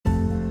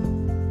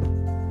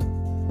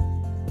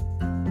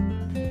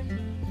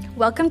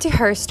Welcome to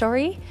Her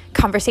Story,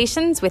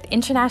 Conversations with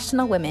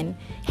International Women.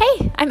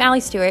 Hey, I'm Allie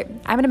Stewart.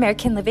 I'm an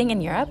American living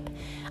in Europe.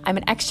 I'm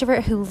an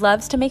extrovert who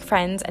loves to make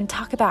friends and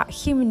talk about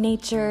human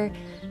nature,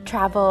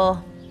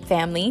 travel,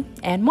 family,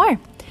 and more.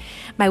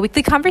 My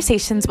weekly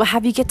conversations will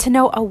have you get to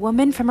know a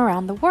woman from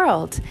around the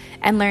world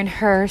and learn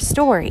her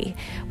story,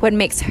 what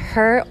makes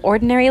her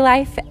ordinary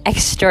life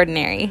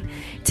extraordinary.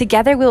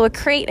 Together, we will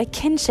create a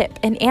kinship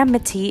and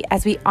amity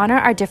as we honor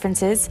our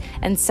differences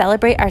and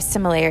celebrate our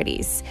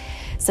similarities.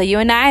 So you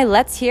and I,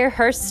 let's hear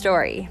her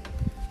story.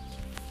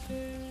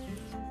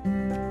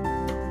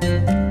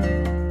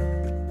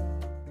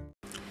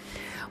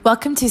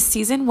 Welcome to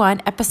Season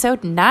 1,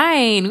 Episode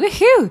 9,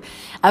 woohoo,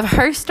 of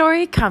Her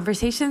Story,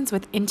 Conversations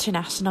with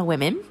International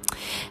Women.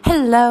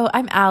 Hello,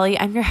 I'm Allie,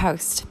 I'm your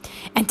host.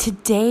 And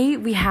today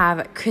we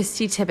have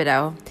Christy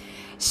Thibodeau.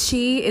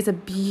 She is a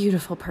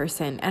beautiful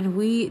person and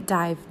we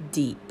dive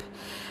deep.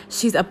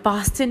 She's a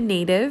Boston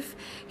native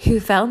who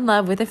fell in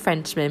love with a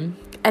Frenchman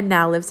and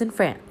now lives in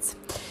France.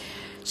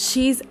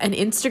 She's an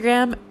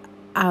Instagram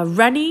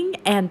running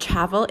and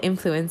travel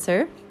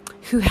influencer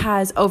who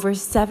has over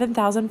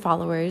 7,000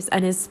 followers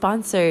and is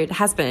sponsored by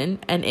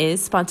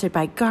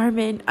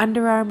Garmin,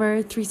 Under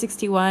Armour,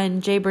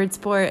 361, Jaybird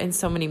Sport, and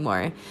so many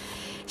more.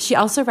 She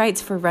also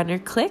writes for Runner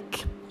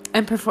Click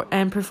and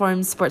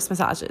performs sports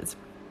massages.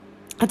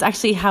 That's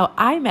actually how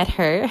I met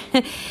her,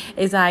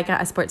 is I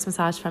got a sports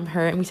massage from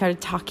her and we started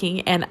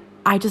talking, and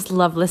I just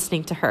love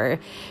listening to her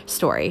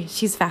story.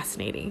 She's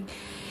fascinating.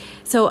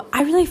 So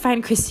I really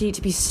find Christy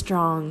to be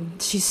strong.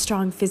 She's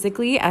strong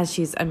physically as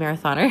she's a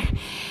marathoner.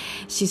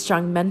 She's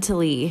strong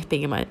mentally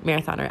being a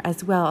marathoner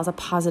as well as a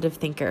positive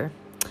thinker.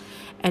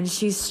 And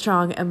she's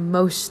strong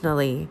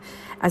emotionally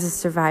as a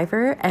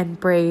survivor and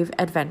brave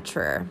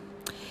adventurer.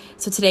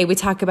 So today we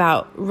talk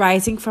about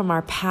rising from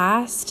our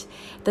past,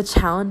 the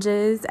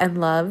challenges and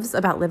loves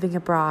about living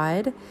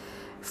abroad,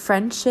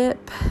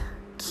 friendship,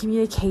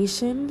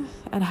 communication,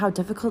 and how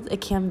difficult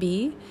it can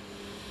be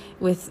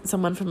with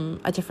someone from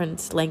a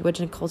different language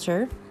and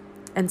culture,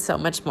 and so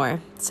much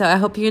more. So I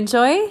hope you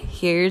enjoy.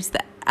 Here's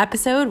the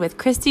episode with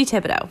Christy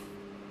Thibodeau.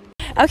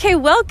 Okay,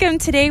 welcome.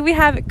 Today we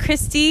have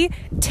Christy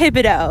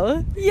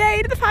Thibodeau.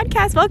 Yay to the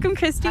podcast. Welcome,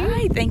 Christy.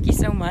 Hi, thank you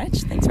so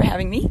much. Thanks for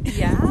having me.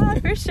 Yeah,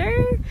 for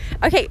sure.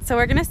 Okay, so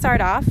we're going to start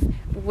off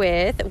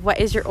with, what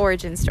is your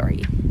origin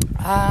story?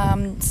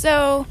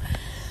 So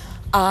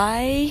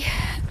I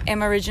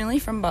am originally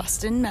from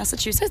Boston,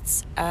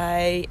 Massachusetts.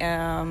 I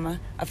am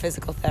a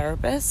physical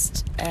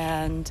therapist,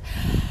 and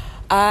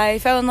I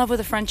fell in love with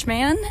a French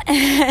man,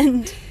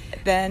 and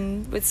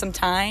then with some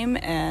time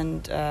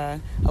and a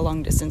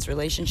long-distance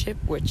relationship,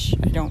 which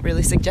I don't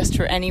really suggest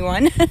for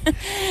anyone.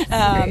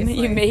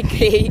 You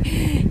make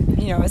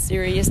a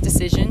serious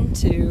decision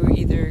to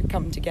either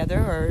come together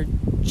or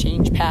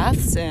change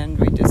paths, and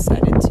we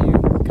decided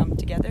to come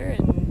together,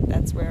 and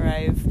that's where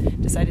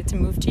I've decided to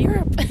move to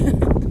Europe.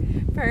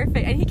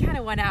 Perfect. And he kind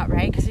of went out,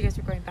 right? Because you guys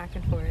were going back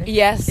and forth.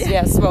 Yes.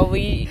 Well,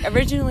 we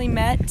originally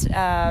met,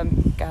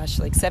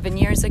 7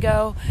 years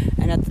ago.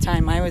 And at the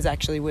time, I was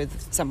actually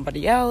with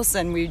somebody else,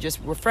 and we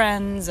just were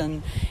friends.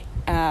 And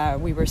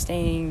we were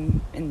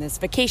staying in this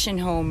vacation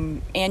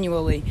home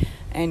annually.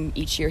 And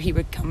each year he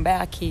would come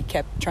back. He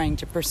kept trying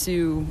to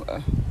pursue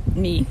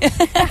me.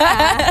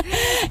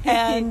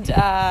 And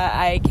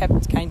I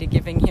kept kind of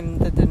giving him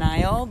the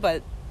denial,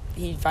 but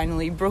he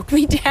finally broke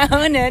me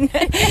down and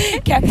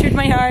captured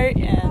my heart.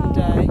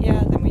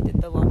 And then we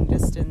did the long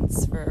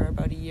distance for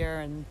about a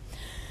year, and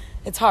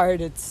it's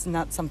hard. It's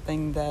not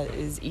something that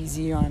is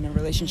easy on a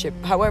relationship.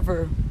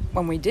 However,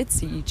 when we did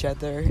see each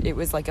other, it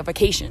was like a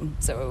vacation.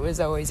 So it was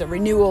always a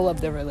renewal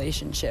of the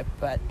relationship.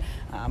 But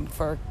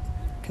for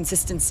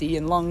consistency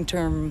and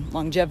long-term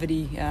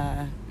longevity,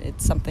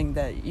 it's something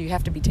that you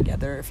have to be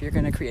together if you're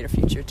going to create a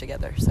future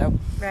together. So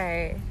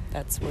right,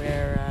 that's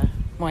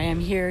why I'm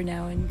here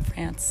now in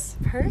France.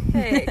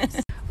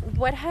 Perfect.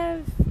 What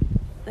have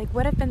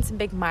been some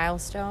big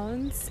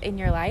milestones in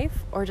your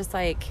life, or just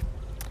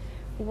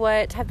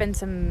what have been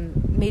some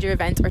major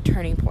events or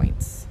turning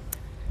points?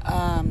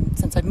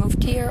 Since I've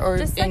moved here, or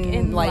just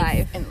in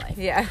life? In life.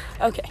 Yeah.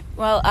 Okay.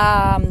 Well,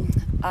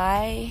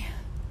 I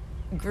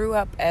grew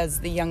up as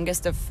the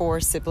youngest of 4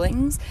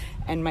 siblings,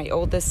 and my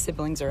oldest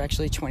siblings are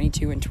actually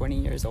 22 and 20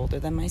 years older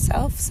than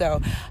myself.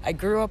 So I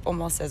grew up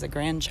almost as a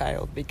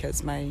grandchild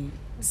because my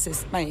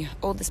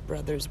oldest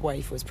brother's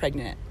wife was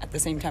pregnant at the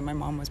same time my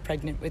mom was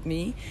pregnant with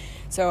me.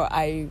 So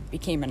I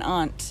became an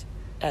aunt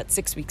at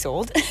 6 weeks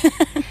old.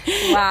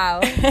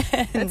 Wow.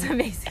 That's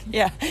amazing.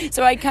 Yeah.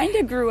 So I kind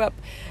of grew up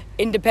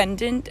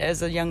independent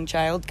as a young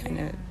child, kind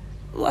of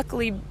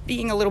luckily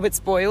being a little bit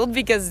spoiled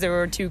because there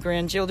were 2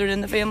 grandchildren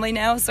in the family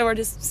now, so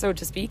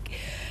to speak.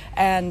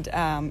 And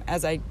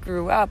as I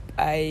grew up,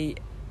 I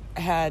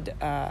had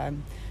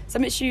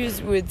some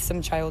issues with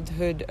some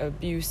childhood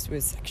abuse,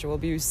 with sexual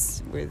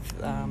abuse, with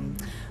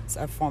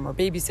a former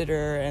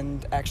babysitter,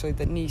 and actually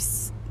the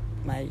niece,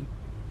 my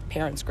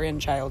parents'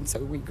 grandchild. So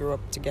we grew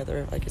up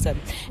together, like I said,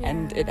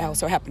 and it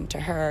also happened to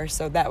her.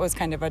 So that was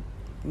kind of a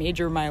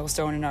major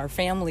milestone in our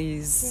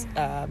family's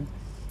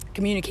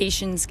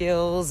communication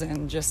skills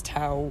and just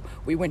how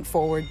we went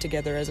forward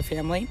together as a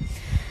family.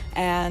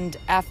 And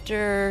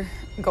after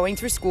going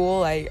through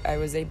school, I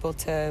was able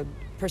to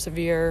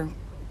persevere,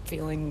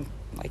 feeling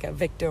like a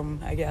victim,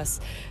 I guess,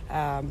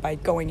 by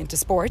going into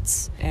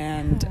sports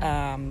and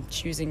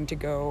choosing to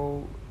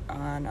go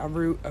on a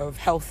route of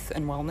health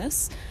and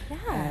wellness. Yeah.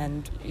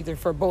 And either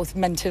for both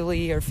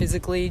mentally or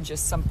physically,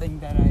 just something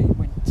that I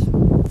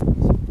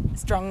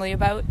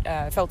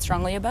felt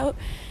strongly about.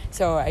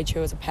 So I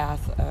chose a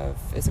path of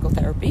physical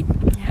therapy.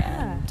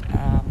 Yeah.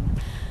 And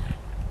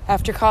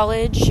after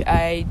college,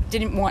 I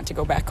didn't want to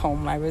go back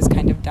home. I was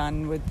kind of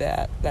done with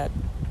that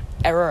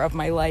era of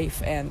my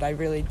life, and I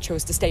really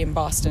chose to stay in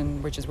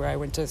Boston, which is where I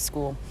went to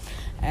school.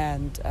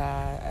 And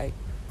I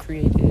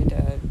created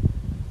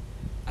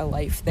a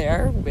life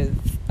there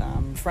with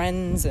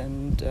friends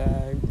and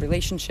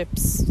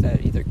relationships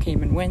that either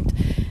came and went.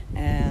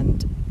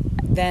 And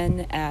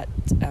then at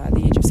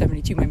the age of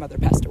 72, my mother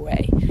passed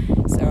away.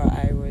 So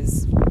I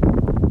was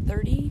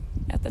 30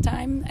 at the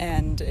time,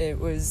 and it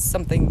was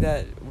something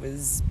that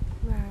was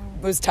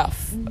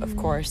tough, of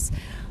course.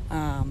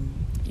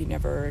 You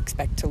never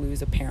expect to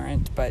lose a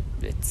parent, but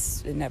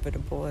it's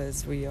inevitable,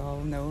 as we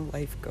all know.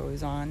 Life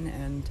goes on,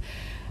 and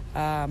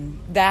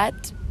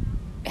that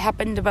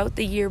happened about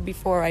the year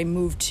before I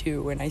moved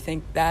to, and I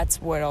think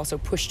that's what also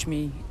pushed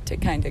me to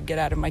kind of get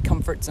out of my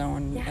comfort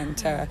zone and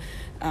to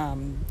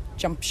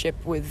jump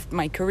ship with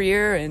my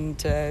career and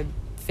to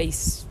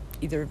face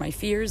either my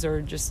fears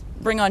or just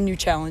bring on new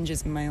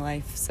challenges in my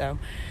life. So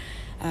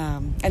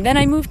and then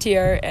I moved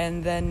here,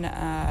 and then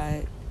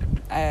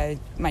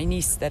my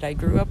niece that I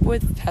grew up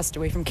with passed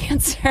away from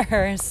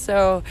cancer.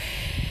 So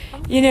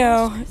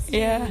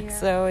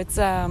so it's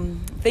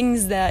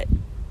things that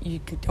you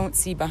don't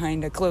see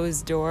behind a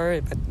closed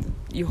door, but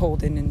you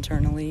hold in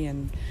internally,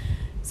 and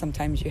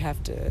sometimes you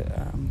have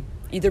to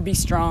either be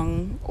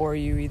strong, or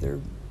you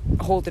either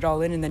hold it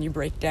all in and then you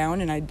break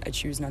down, and I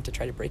choose not to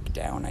try to break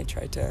down. I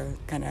try to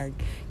kind of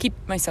keep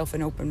myself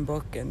an open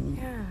book and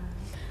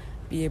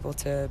be able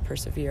to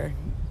persevere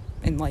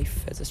in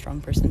life as a strong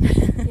person.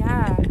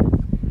 Yeah.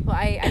 Well,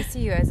 I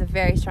see you as a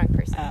very strong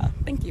person.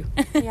 Thank you.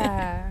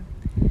 Yeah.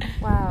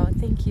 Wow,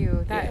 thank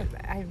you.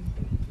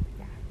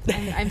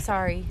 I'm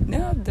sorry.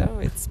 No,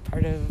 it's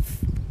part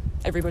of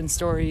everyone's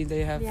story.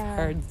 They have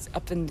hard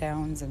ups and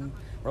downs and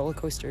roller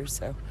coasters.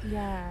 So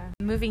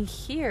moving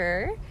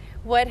here,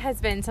 what has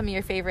been some of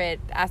your favorite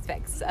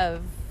aspects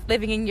of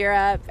living in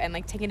Europe and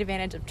like taking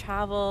advantage of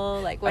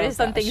travel? Like, what are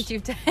some things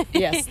you've done?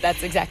 Yes,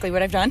 that's exactly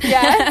what I've done.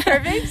 Yeah,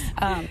 perfect.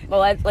 Well,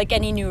 like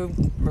any new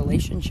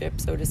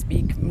relationship, so to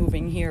speak,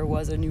 moving here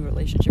was a new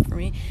relationship for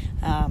me.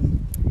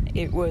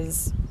 It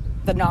was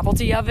the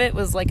novelty of it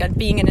was like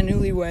being in a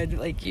newlywed.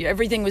 Like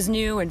everything was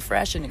new and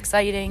fresh and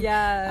exciting.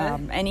 Yeah.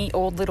 Any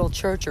old little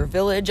church or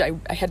village, I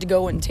had to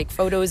go and take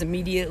photos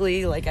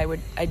immediately. Like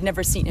I'd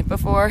never seen it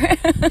before.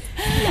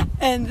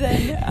 And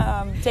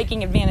then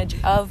taking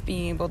advantage of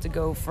being able to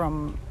go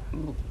from,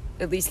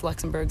 at least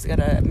Luxembourg's got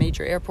a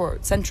major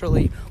airport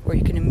centrally where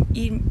you can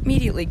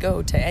immediately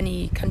go to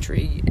any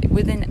country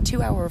within a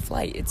 2-hour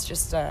flight. It's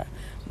just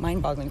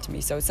mind-boggling to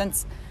me. So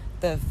since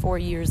the 4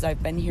 years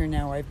I've been here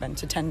now, I've been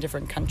to 10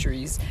 different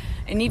countries,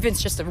 and even if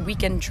it's just a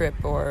weekend trip,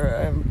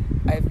 or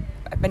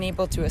I've been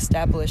able to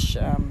establish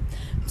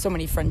so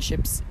many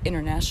friendships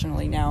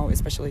internationally now,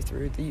 especially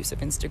through the use of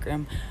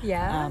Instagram.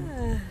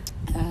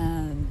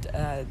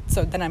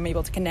 So then I'm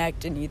able to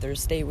connect and either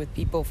stay with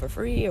people for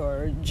free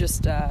or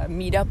just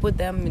meet up with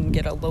them and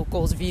get a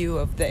local's view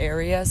of the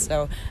area,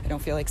 so I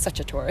don't feel like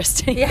such a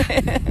tourist.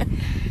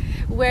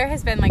 Where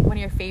has been like one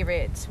of your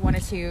favorite 1 or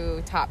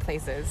 2 top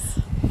places?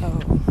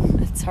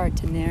 It's hard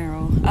to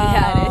narrow.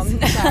 Yeah,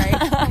 it is.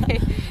 Sorry.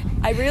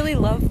 I really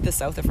love the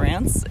south of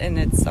France, and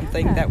it's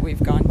something that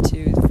we've gone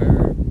to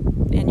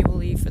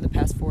annually for the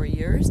past 4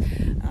 years.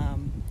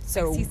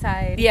 So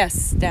seaside.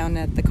 Yes, down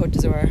at the Côte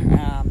d'Azur,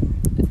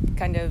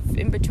 kind of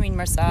in between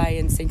Marseille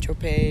and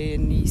Saint-Tropez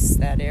and Nice,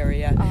 that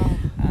area.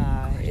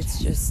 It's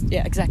just,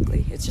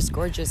 exactly. It's just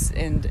gorgeous,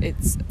 and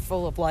it's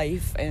full of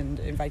life and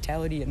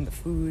vitality, and the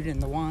food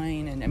and the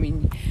wine, and I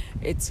mean,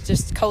 it's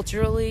just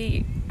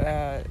culturally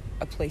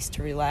a place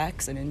to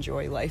relax and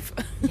enjoy life.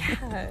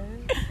 Yeah,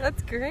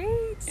 that's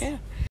great. Yeah.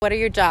 What are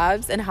your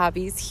jobs and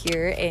hobbies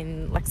here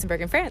in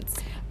Luxembourg and France?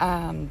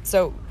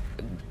 So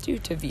due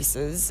to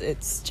visas,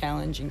 it's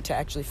challenging to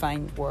actually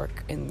find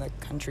work in the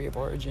country of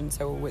origin,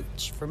 so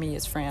which for me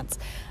is France.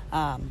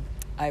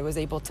 I was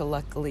able to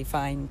luckily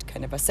find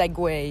kind of a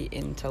segue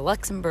into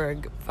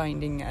Luxembourg,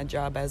 finding a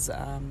job as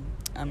a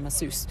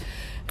masseuse,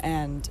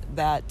 and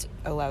that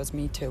allows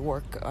me to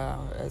work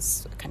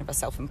as kind of a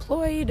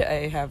self-employed.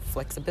 I have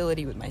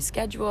flexibility with my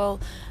schedule,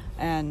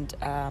 and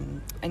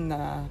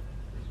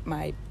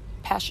my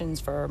passions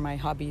for my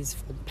hobbies,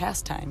 for the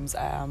pastimes.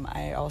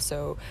 I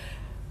also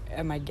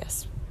am, I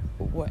guess,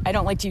 I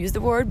don't like to use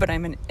the word, but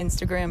I'm an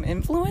Instagram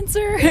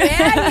influencer.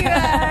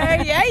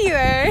 Yeah, you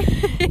are.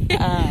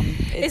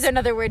 Is there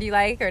another word you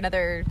like, or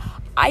another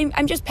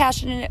I'm just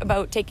passionate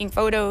about taking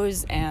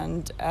photos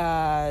and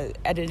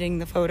editing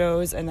the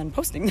photos and then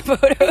posting the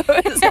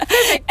photos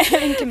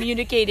and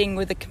communicating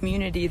with a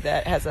community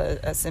that has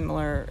a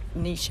similar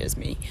niche as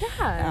me.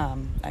 Yeah.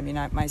 I mean,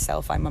 I'm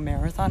a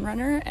marathon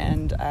runner,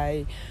 and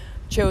I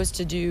chose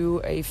to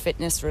do a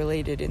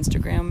fitness-related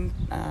Instagram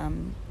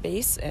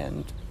base,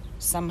 and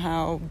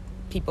somehow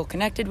people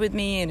connected with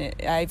me, and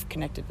I've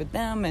connected with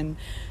them, and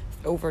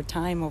over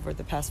time, over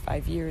the past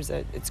 5 years,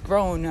 it's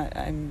grown.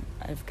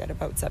 I've got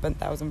about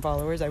 7,000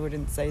 followers. I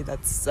wouldn't say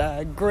that's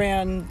a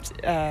grand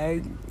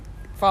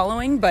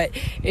following, but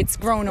it's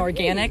grown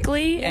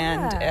organically,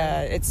 and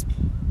it's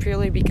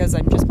purely because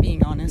I'm just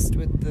being honest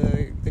with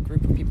the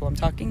group of people I'm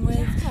talking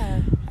with.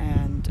 Yeah.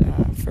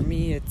 And for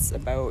me, it's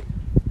about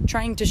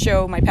trying to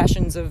show my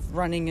passions of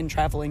running and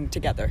traveling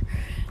together.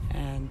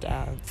 And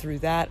through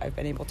that, I've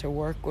been able to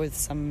work with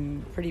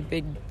some pretty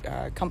big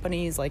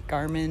companies like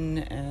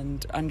Garmin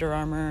and Under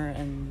Armour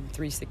and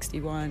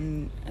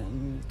 361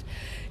 and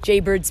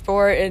Jaybird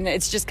Sport, and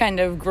it's just kind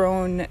of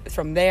grown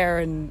from there,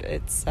 and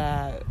it's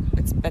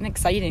been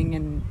exciting.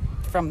 And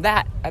from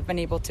that, I've been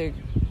able to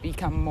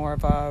become more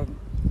of a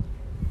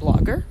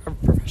blogger, a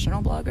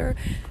professional blogger,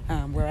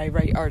 where I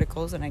write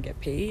articles and I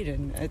get paid,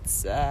 and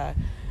it's...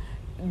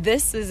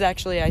 This is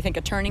actually, I think,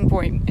 a turning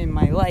point in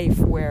my life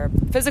where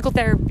physical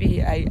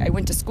therapy, I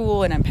went to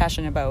school and I'm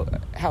passionate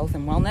about health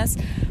and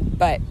wellness,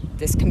 but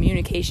this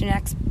communication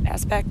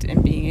aspect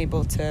and being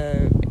able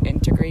to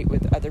integrate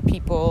with other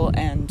people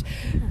and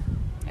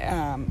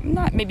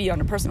not maybe on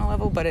a personal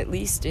level, but at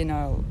least in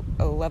a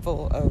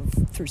level of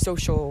through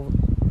social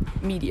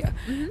media,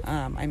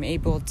 I'm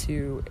able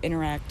to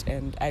interact,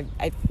 and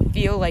I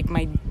feel like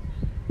my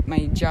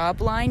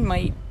job line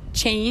might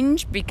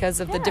change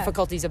because of the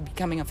difficulties of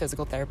becoming a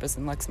physical therapist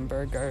in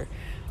Luxembourg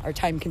are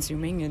time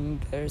consuming,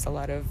 and there's a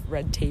lot of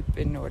red tape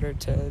in order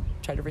to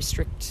try to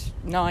restrict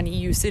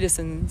non-EU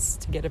citizens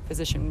to get a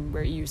position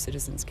where EU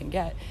citizens can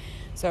get.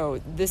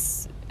 So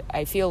this,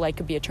 I feel like,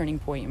 could be a turning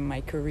point in my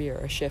career,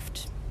 a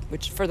shift,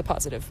 which for the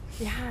positive.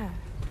 Yeah.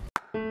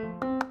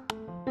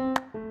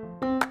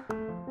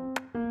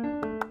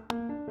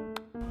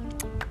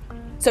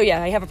 So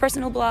yeah, I have a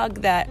personal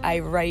blog that I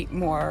write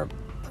more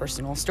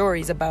personal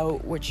stories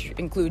about, which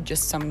include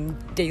just some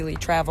daily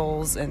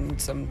travels and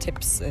some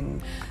tips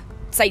and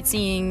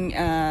sightseeing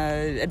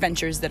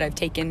adventures that I've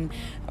taken,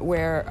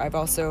 where I've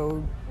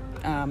also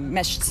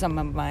meshed some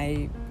of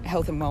my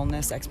health and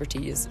wellness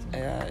expertise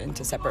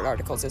into separate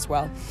articles as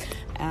well.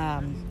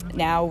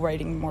 Now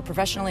writing more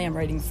professionally, I'm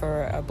writing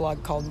for a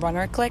blog called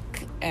Runner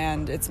Click,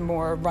 and it's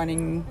more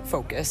running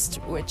focused,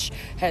 which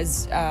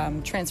has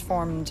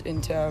transformed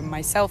into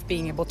myself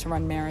being able to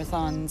run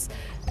marathons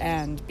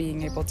and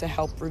being able to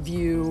help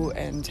review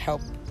and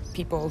help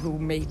people who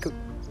may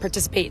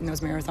participate in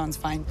those marathons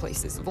find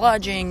places of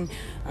lodging,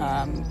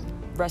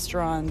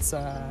 restaurants,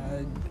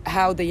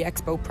 how the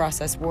expo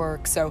process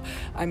works. So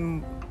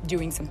I'm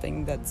doing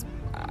something that's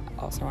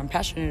also I'm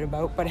passionate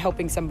about, but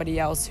helping somebody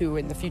else who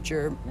in the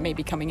future may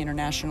be coming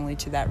internationally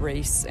to that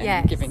race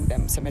and giving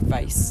them some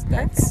advice.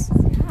 That's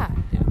yeah.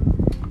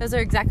 Those are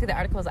exactly the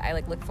articles I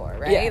look for,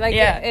 right?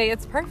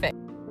 It's perfect.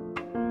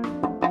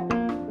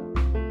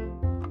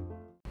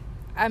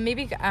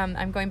 Maybe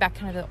I'm going back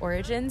kind of the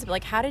origins,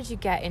 but how did you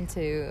get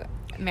into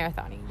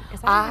marathoning?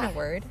 Is that even a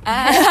word?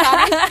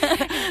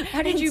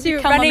 How did you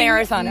become a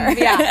marathoner?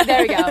 Yeah,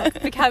 there we go.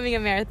 Becoming a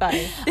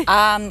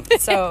marathoner.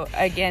 So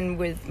again,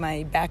 with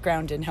my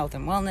background in health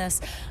and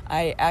wellness,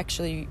 I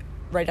actually,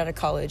 right out of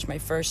college, my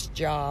first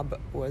job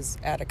was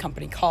at a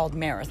company called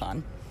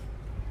Marathon.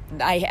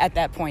 I, at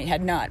that point,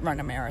 had not run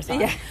a marathon.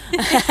 Yeah.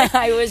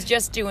 I was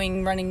just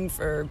doing running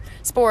for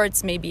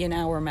sports, maybe an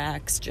hour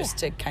max, just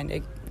to kind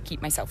of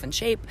keep myself in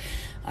shape.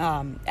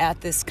 At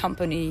this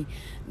company,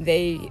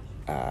 they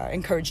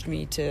encouraged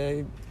me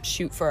to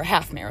shoot for a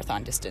half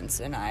marathon distance,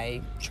 and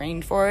I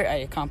trained for it. I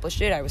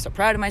accomplished it. I was so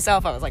proud of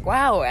myself. I was like,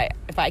 wow,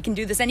 if I can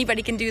do this,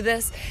 anybody can do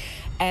this.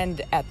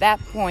 And at that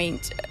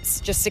point,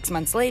 just 6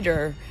 months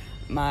later,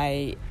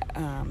 my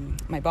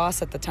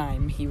boss at the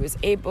time, he was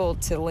able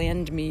to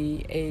land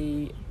me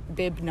a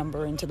bib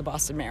number into the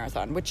Boston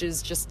Marathon, which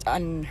is just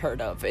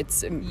unheard of.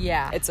 It's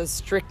a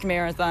strict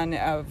marathon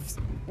of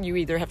you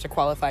either have to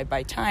qualify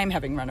by time,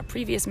 having run a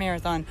previous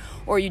marathon,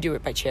 or you do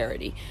it by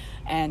charity.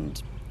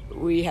 And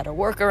we had a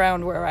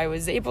workaround where I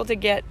was able to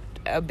get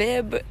a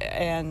bib,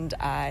 and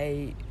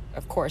I,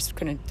 of course,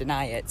 couldn't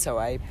deny it. So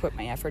I put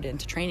my effort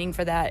into training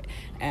for that,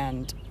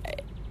 and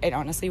it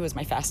honestly was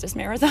my fastest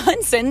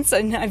marathon since,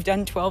 and I've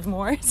done 12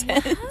 more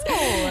since.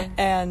 Wow.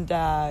 And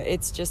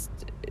it's just,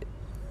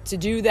 to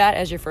do that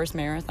as your first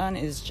marathon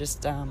is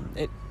just,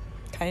 it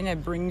kind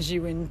of brings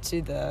you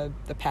into the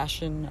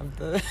passion of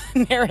the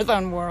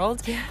marathon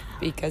world,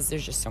 because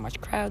there's just so much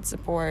crowd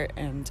support,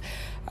 and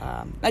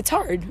it's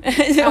hard.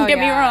 Don't get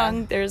me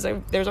wrong. There's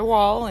a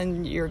wall,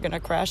 and you're gonna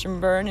crash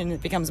and burn, and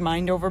it becomes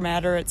mind over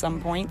matter at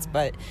some points.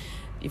 But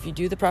if you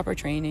do the proper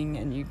training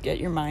and you get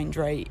your mind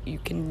right,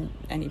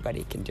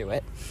 anybody can do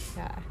it.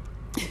 Yeah.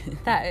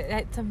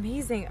 That's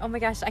amazing. Oh my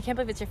gosh, I can't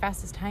believe it's your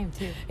fastest time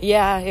too.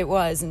 Yeah, it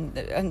was, and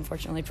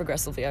unfortunately,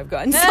 progressively, I've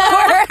gotten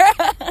slower.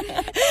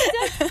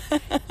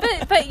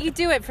 but you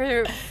do it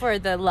for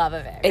the love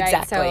of it, right?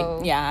 Exactly.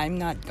 So, yeah, I'm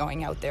not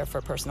going out there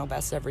for personal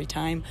best every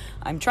time.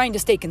 I'm trying to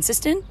stay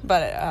consistent,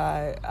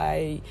 but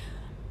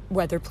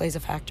weather plays a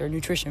factor,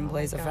 nutrition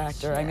plays a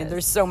factor. Yes. I mean,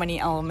 there's so many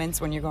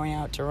elements when you're going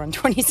out to run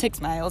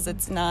 26 miles.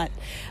 It's not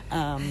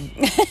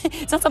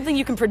it's not something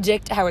you can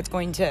predict how it's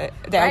going to,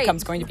 the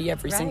outcome's going to be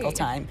every single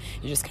time.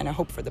 You just kind of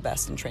hope for the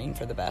best and train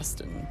for the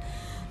best. And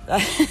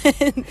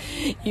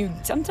you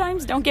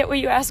sometimes don't get what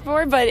you ask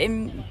for, but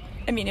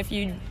if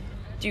you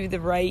do the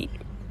right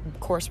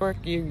coursework,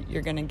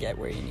 you're going to get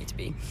where you need to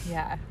be.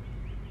 Yeah.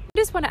 I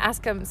just want to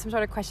ask some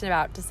sort of question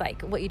about just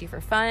like what you do for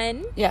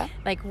fun. Yeah.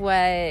 Like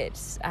what,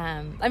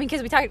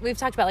 because we've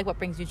talked about like what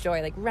brings you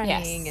joy, like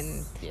running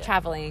and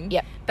traveling.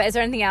 Yeah. But is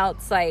there anything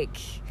else like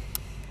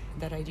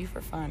that I do for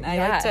fun? I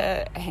like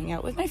to hang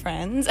out with my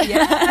friends.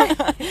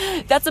 Yeah.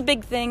 That's a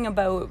big thing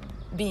about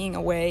being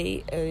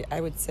away. I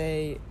would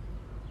say,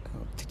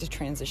 to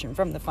transition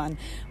from the fun,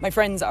 my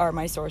friends are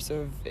my source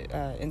of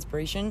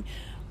inspiration,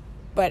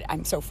 but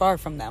I'm so far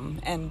from them,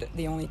 and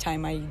the only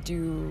time I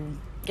do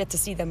get to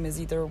see them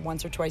is either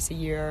once or twice a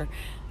year,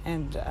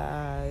 and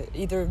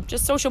either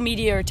just social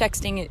media or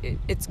texting.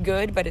 It's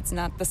good, but it's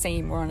not the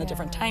same. We're on a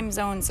different time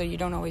zone, so you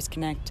don't always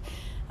connect.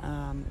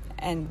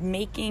 And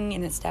making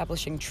and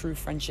establishing true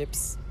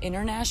friendships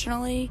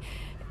internationally,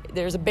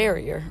 there's a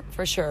barrier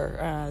for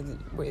sure,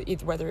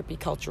 whether it be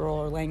cultural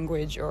or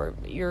language, or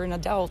you're an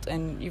adult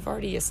and you've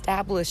already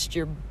established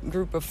your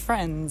group of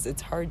friends.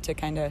 It's hard to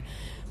kind of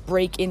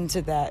break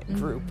into that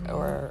group,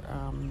 or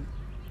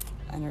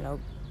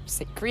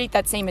create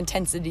that same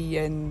intensity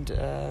and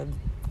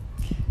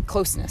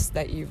closeness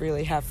that you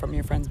really have from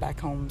your friends back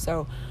home.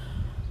 So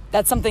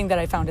that's something that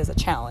I found as a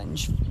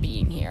challenge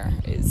being here,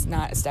 is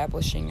not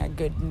establishing a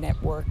good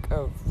network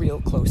of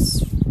real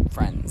close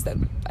friends that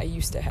I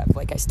used to have,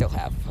 like I still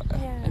have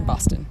in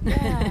Boston.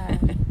 Yeah.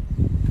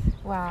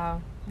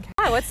 Wow.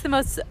 Okay. What's the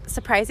most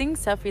surprising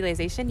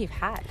self-realization you've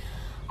had?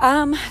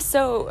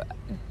 So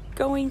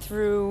going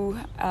through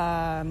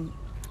an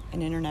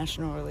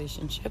international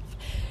relationship,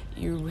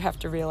 you have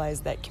to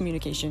realize that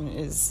communication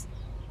is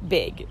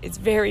big. It's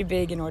very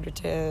big in order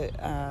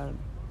to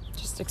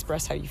just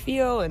express how you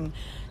feel and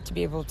to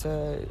be able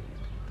to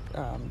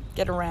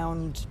get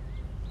around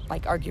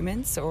like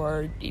arguments,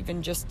 or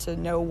even just to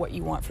know what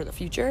you want for the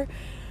future.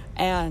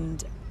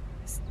 And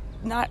it's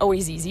not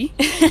always easy.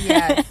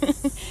 Yes.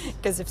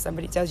 Because if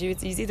somebody tells you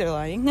it's easy, they're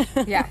lying.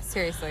 Yeah,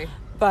 seriously.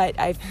 But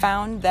I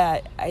found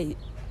that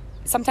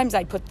sometimes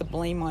I put the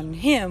blame on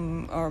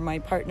him or my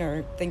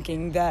partner,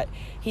 thinking that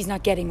he's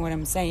not getting what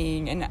I'm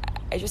saying. And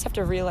I just have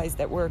to realize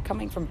that we're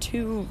coming from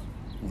two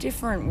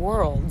different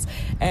worlds,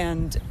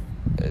 and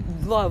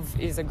love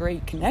is a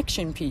great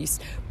connection piece,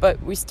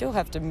 but we still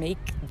have to make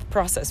the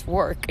process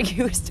work.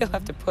 You still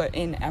have to put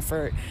in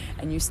effort,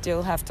 and you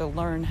still have to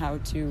learn how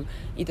to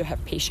either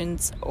have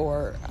patience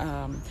or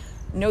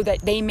know that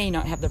they may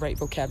not have the right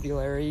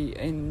vocabulary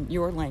in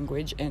your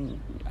language,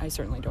 and I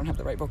certainly don't have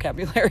the right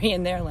vocabulary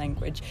in their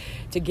language,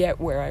 to get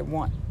where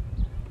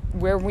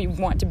we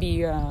want to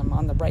be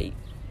on the right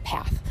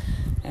path.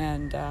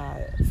 And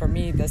for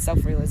me, the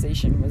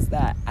self-realization was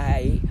that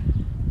I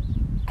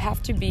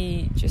have to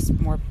be just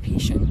more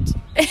patient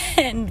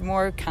and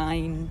more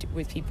kind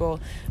with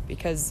people,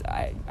 because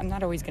I'm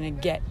not always going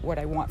to get what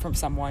I want from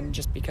someone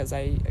just because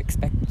I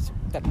expect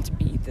them to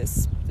be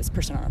this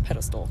person on a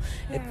pedestal.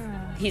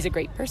 Yeah. He's a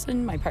great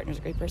person, my partner's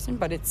a great person,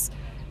 but it's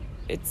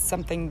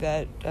something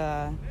that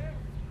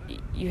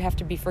you have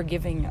to be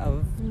forgiving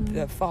of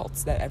the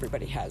faults that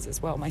everybody has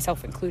as well,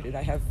 myself included.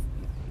 I have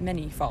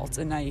many faults,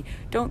 and I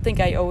don't think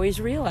I always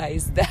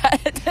realize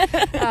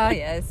that. Oh,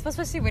 yes.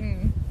 Especially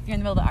when you're in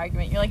the middle of the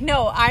argument. You're like,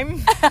 no,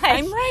 I'm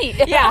right.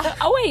 Yeah.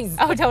 Always.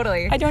 Oh,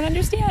 totally. I don't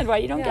understand why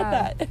you don't get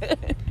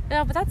that.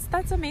 No, but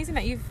that's amazing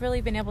that you've really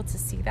been able to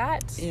see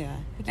that. Yeah.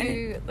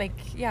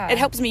 It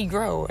helps me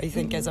grow, I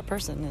think, as a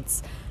person.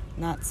 It's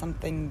not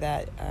something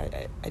that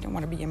I don't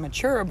want to be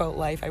immature about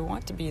life. I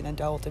want to be an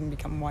adult and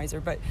become wiser,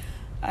 but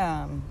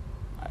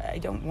I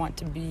don't want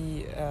to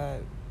be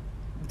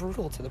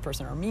brutal to the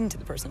person or mean to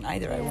the person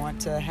either. Yeah. I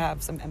want to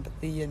have some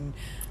empathy and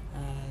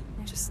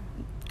just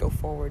go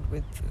forward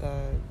with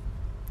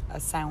a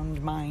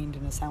sound mind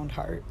and a sound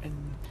heart,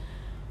 and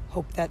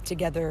hope that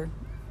together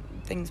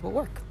things will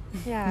work.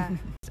 Yeah.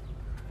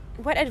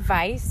 What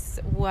advice,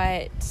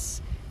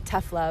 what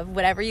tough love,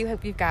 whatever you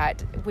hope you've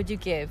got, would you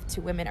give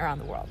to women around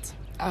the world?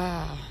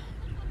 I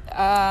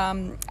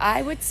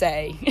would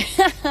say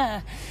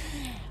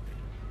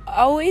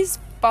always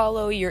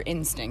follow your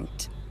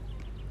instinct.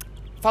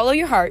 Follow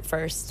your heart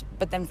first,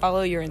 but then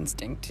follow your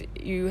instinct.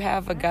 You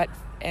have a gut,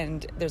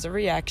 and there's a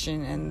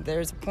reaction, and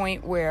there's a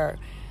point where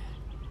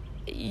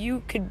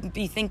you could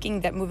be thinking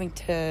that moving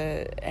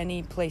to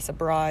any place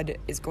abroad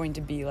is going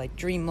to be like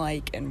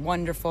dreamlike and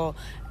wonderful.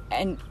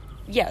 And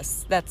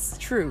yes, that's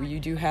true. You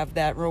do have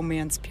that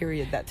romance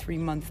period, that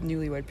 3-month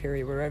newlywed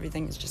period where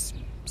everything is just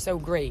so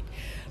great.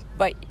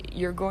 But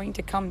you're going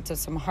to come to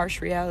some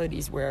harsh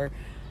realities where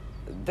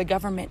the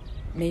government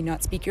may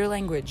not speak your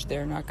language.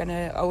 They're not going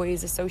to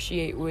always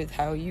associate with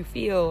how you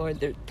feel, or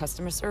their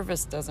customer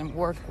service doesn't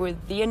work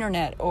with the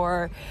internet,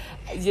 or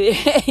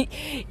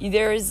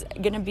there's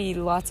going to be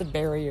lots of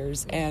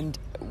barriers. And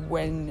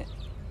when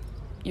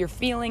you're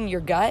feeling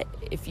your gut,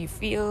 if you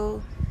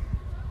feel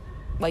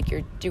like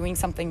you're doing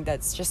something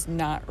that's just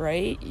not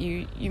right,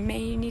 you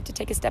may need to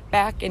take a step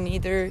back and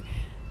either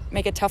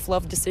make a tough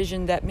love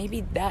decision that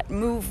maybe that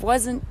move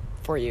wasn't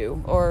for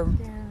you, or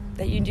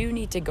that you do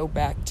need to go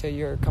back to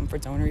your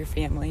comfort zone or your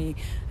family.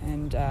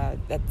 And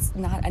that's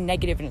not a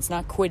negative, and it's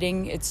not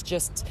quitting. It's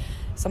just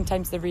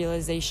sometimes the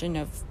realization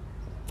of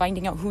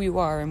finding out who you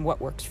are and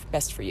what works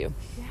best for you.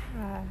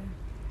 Yeah.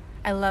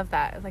 I love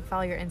that. Like,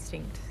 follow your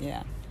instinct.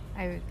 Yeah.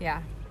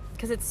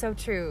 Because it's so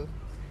true.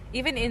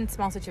 Even in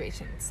small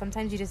situations,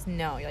 sometimes you just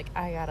know. You're like,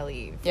 I gotta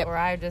leave. Yep. Or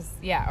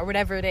or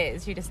whatever it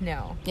is, you just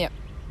know. Yep.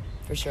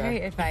 For sure.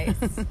 Great advice.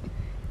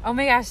 Oh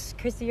my gosh,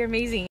 Christy, you're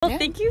amazing. Well,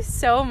 thank you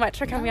so much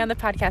for coming on the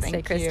podcast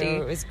today, Christy. Thank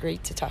you. It was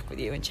great to talk with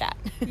you and chat.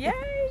 Yay!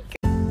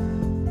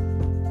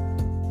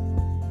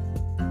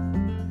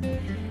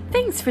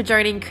 Thanks for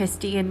joining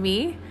Christy and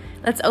me.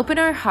 Let's open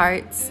our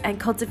hearts and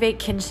cultivate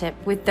kinship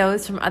with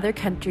those from other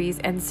countries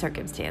and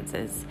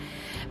circumstances.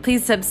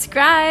 Please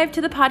subscribe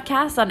to the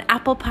podcast on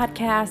Apple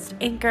Podcasts,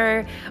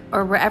 Anchor,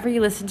 or wherever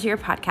you listen to your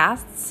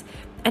podcasts,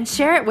 and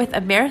share it with a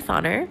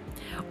marathoner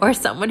or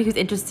someone who's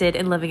interested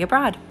in living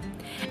abroad.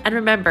 And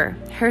remember,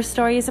 her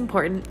story is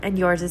important and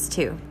yours is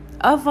too.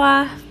 Au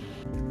revoir.